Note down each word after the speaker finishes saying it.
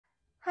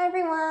Hi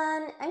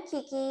everyone, I'm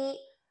Kiki.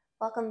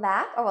 Welcome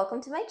back or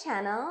welcome to my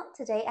channel.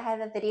 Today I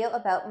have a video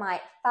about my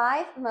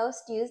 5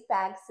 most used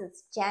bags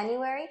since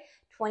January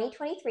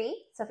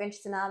 2023. So if you're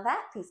interested in all of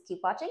that, please keep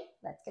watching.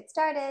 Let's get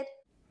started.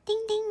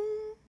 Ding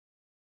ding!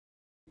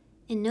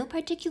 In no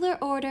particular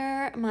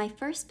order, my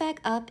first bag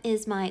up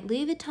is my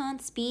Louis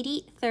Vuitton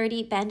Speedy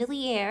 30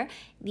 Bandouliere,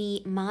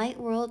 the My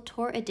World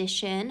Tour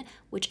edition,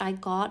 which I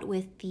got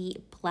with the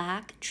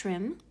black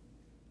trim.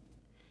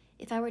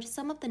 If I were to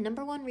sum up the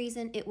number one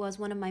reason it was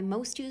one of my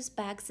most used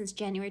bags since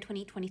January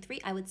 2023,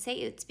 I would say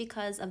it's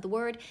because of the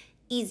word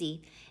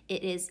easy.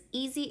 It is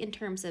easy in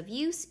terms of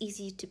use,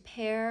 easy to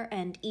pair,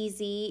 and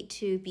easy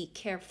to be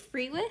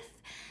carefree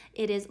with.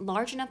 It is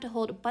large enough to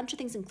hold a bunch of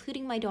things,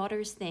 including my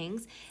daughter's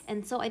things,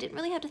 and so I didn't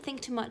really have to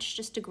think too much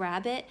just to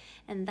grab it,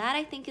 and that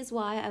I think is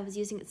why I was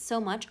using it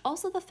so much.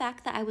 Also the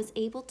fact that I was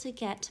able to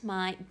get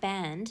my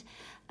band,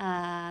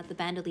 the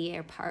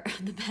bandouliere part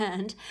of the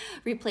band,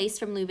 replaced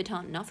from Louis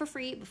Vuitton, not for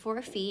free, but for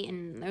a fee,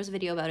 and there's a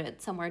video about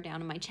it somewhere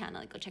down on my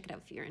channel. Go check it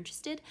out if you're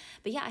interested.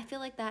 But yeah, I feel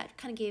like that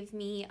kind of gave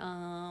me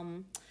a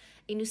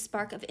new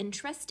spark of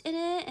interest in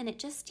it, and it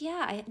just,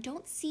 yeah, I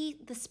don't see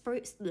the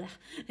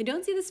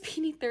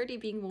Speedy 30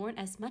 being worn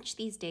as much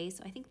these days,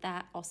 so I think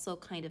that also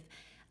kind of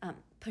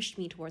pushed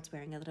me towards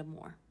wearing it a little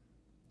more.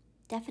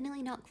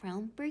 Definitely not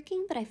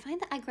groundbreaking, but I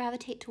find that I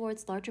gravitate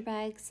towards larger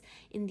bags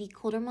in the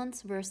colder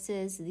months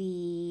versus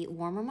the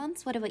warmer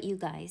months. What about you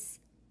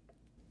guys?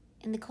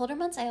 In the colder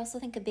months, I also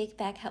think a big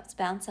bag helps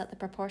balance out the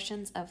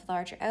proportions of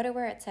larger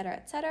outerwear,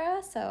 etc.,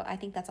 so I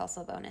think that's also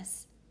a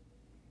bonus.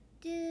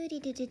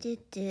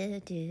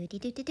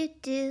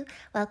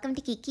 Welcome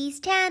to Kiki's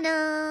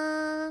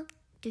channel.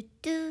 Ding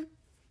ding.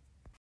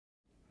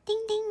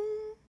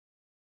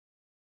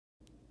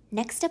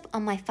 Next up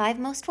on my 5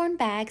 most worn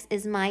bags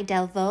is my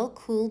DELVAUX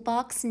Cool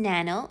Box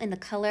Nano in the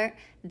color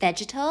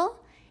Vegetal.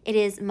 It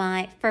is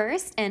my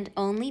first and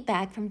only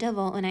bag from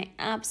DELVAUX, and I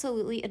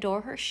absolutely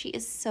adore her. She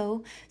is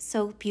so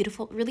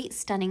beautiful, really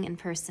stunning in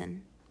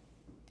person.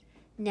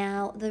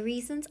 Now, the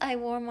reasons I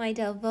wore my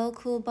DELVAUX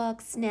Cool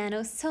Box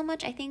Nano so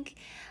much, I think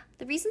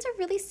the reasons are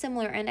really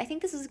similar, and I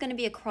think this is going to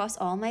be across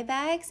all my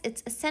bags.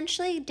 It's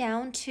essentially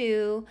down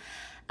to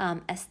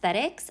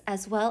aesthetics,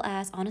 as well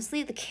as,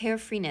 honestly, the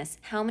carefreeness.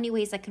 How many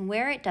ways I can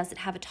wear it? Does it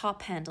have a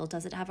top handle?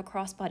 Does it have a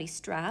crossbody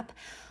strap?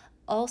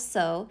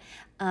 Also,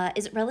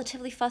 is it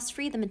relatively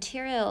fuss-free? The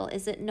material,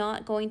 is it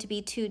not going to be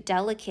too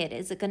delicate?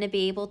 Is it going to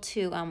be able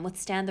to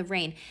withstand the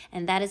rain?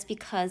 And that is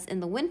because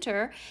in the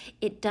winter,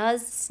 it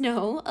does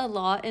snow a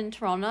lot in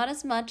Toronto. Not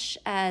as much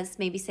as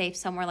maybe, say,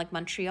 somewhere like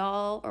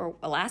Montreal or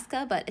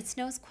Alaska, but it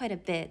snows quite a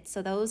bit.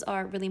 So those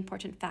are really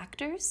important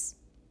factors.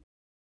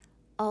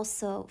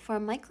 Also, for a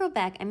micro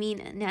bag, I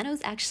mean, nano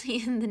is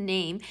actually in the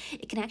name.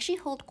 It can actually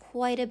hold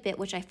quite a bit,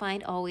 which I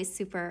find always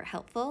super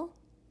helpful.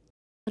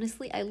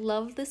 Honestly, I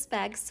love this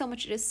bag so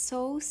much. It is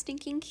so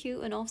stinking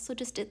cute, and also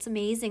just it's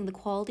amazing. The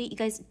quality, you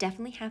guys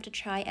definitely have to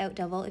try out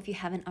DELVAUX if you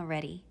haven't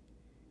already.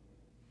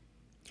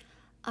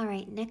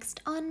 Alright,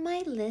 next on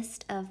my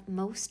list of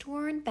most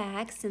worn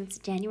bags since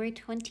January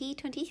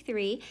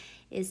 2023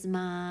 is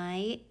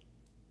my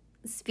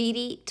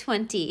Speedy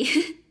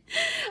 20.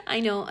 I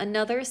know,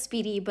 another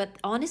Speedy, but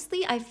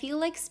honestly, I feel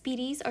like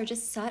Speedies are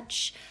just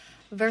such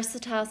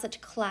versatile, such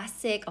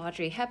classic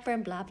Audrey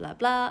Hepburn, blah, blah,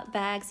 blah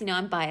bags. You know,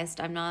 I'm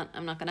biased. I'm not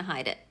going to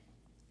hide it.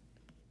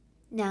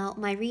 Now,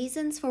 my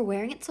reasons for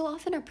wearing it so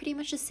often are pretty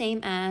much the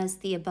same as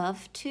the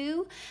above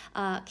two.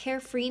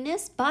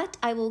 Carefreeness, but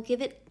I will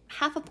give it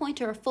half a point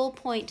or a full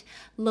point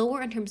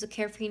lower in terms of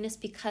carefreeness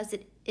because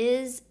it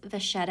is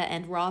vachetta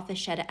and raw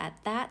vachetta at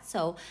that.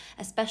 So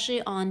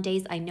especially on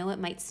days I know it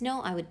might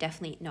snow, I would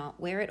definitely not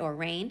wear it or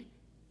rain.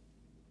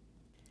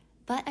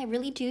 But I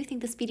really do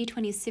think the Speedy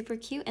 20 is super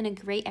cute and a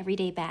great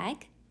everyday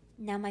bag.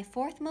 Now my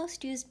 4th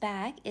most used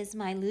bag is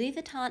my Louis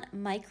Vuitton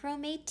Micro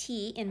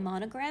Metis in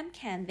Monogram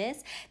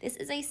Canvas. This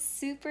is a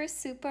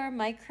super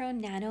micro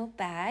nano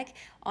bag.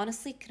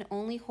 Honestly, can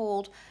only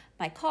hold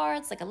my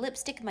cards, like a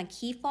lipstick, my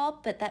key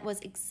fob, but that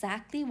was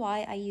exactly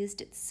why I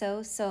used it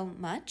so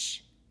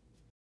much.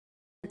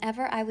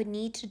 Whenever I would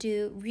need to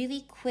do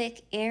really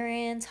quick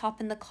errands, hop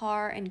in the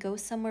car and go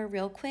somewhere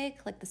real quick,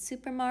 like the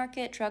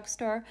supermarket,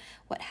 drugstore,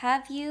 what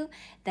have you,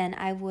 then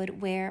I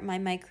would wear my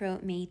Micro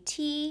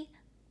Metis.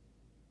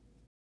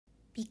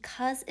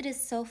 Because it is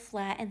so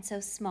flat and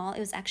so small, it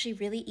was actually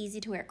really easy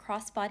to wear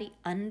crossbody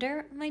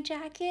under my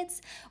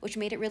jackets, which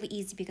made it really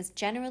easy because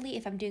generally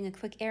if I'm doing a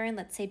quick errand,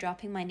 let's say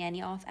dropping my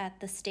nanny off at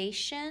the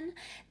station,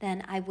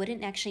 then I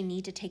wouldn't actually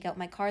need to take out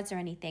my cards or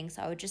anything.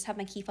 So I would just have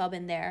my key fob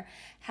in there,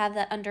 have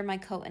that under my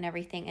coat and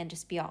everything, and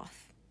just be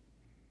off.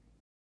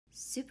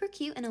 Super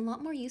cute and a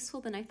lot more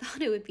useful than I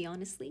thought it would be,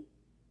 honestly.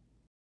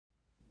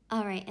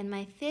 Alright, and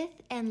my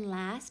 5th and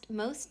last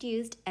most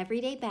used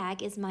everyday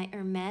bag is my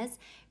Hermes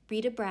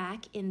A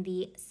Brac in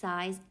the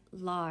size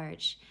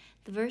large.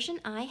 The version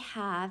I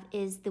have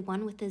is the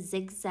one with the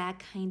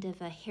zigzag kind of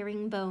a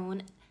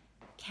herringbone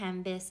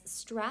canvas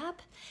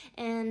strap.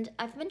 And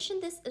I've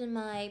mentioned this in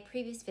my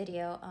previous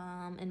video,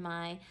 in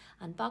my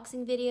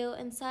unboxing video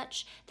and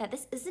such, that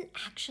this isn't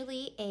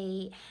actually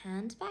a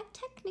handbag.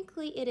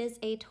 Technically, it is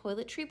a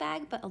toiletry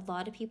bag, but a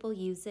lot of people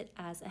use it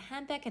as a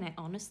handbag, and I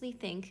honestly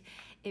think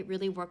it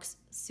really works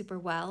super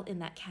well in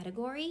that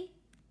category.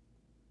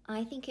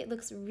 I think it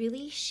looks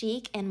really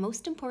chic, and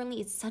most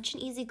importantly, it's such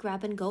an easy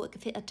grab and go. It can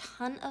fit a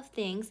ton of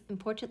things,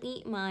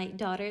 importantly my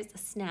daughter's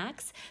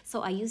snacks,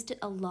 so I used it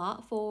a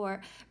lot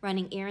for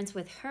running errands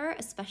with her,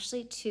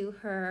 especially to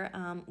her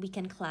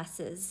weekend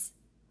classes.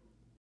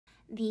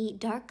 The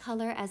dark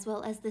color as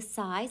well as the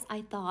size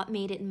I thought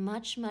made it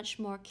much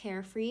more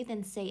carefree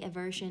than say a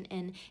version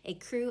in a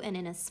crew and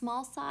in a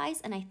small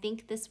size, and I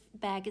think this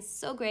bag is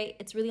so great.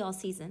 It's really all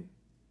season.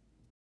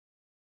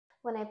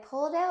 When I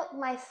pulled out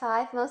my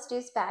 5 most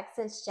used bags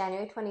since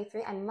January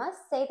 23, I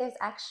must say there's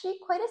actually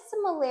quite a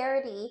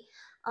similarity,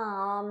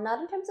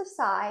 not in terms of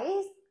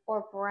size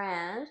or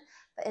brand,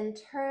 but in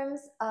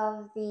terms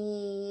of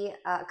the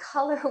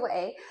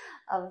colorway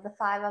of the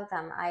 5 of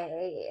them.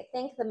 I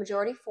think the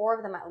majority, 4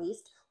 of them at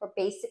least, were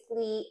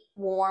basically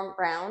warm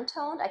brown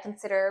toned. I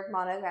consider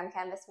Monogram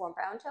Canvas warm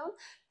brown tone.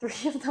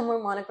 3 of them were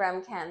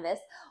Monogram Canvas.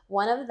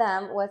 One of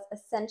them was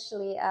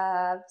essentially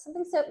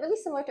something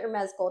really similar to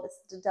Hermes Gold. It's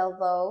the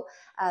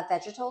DELVAUX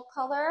vegetal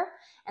color.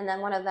 And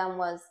then one of them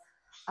was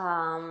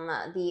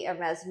the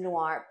Hermes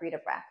Noir Brie de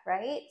Brac,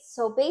 right?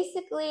 So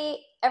basically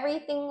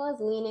everything was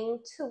leaning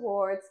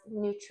towards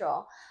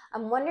neutral.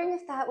 I'm wondering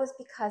if that was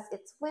because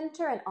it's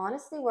winter, and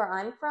honestly where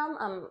I'm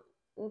from,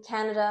 in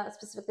Canada,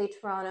 specifically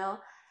Toronto,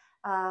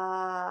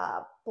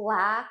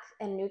 black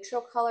and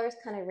neutral colors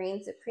kind of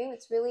reign supreme.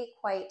 It's really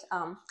quite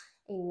a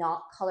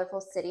not colorful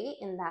city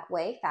in that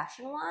way,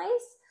 fashion-wise.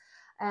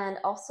 And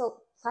also,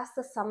 plus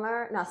the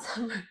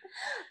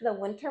the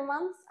winter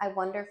months, I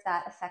wonder if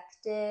that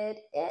affected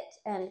it.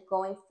 And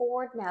going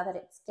forward, now that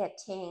it's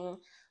getting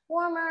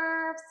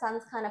warmer,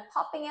 sun's kind of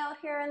popping out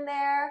here and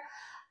there,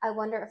 I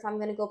wonder if I'm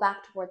going to go back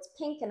towards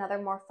pink and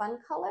other more fun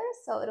colors.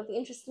 So it'll be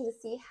interesting to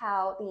see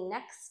how the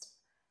next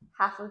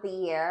half of the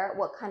year,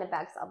 what kind of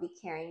bags I'll be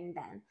carrying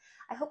then.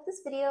 I hope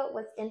this video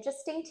was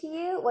interesting to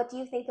you. What do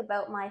you think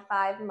about my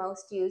 5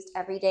 most used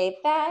everyday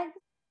bags?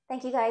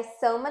 Thank you guys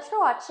so much for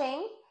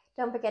watching.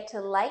 Don't forget to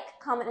like,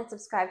 comment, and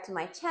subscribe to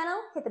my channel.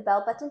 Hit the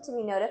bell button to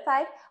be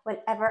notified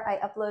whenever I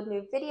upload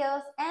new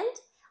videos, and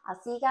I'll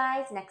see you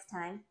guys next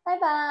time.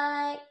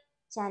 Bye-bye.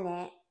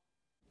 Janet.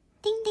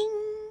 Ding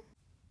ding.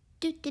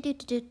 Do do do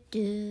do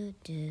do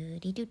do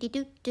do do do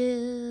do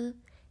do.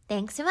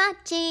 Thanks for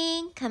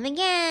watching. Come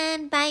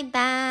again. Bye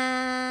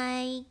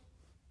bye.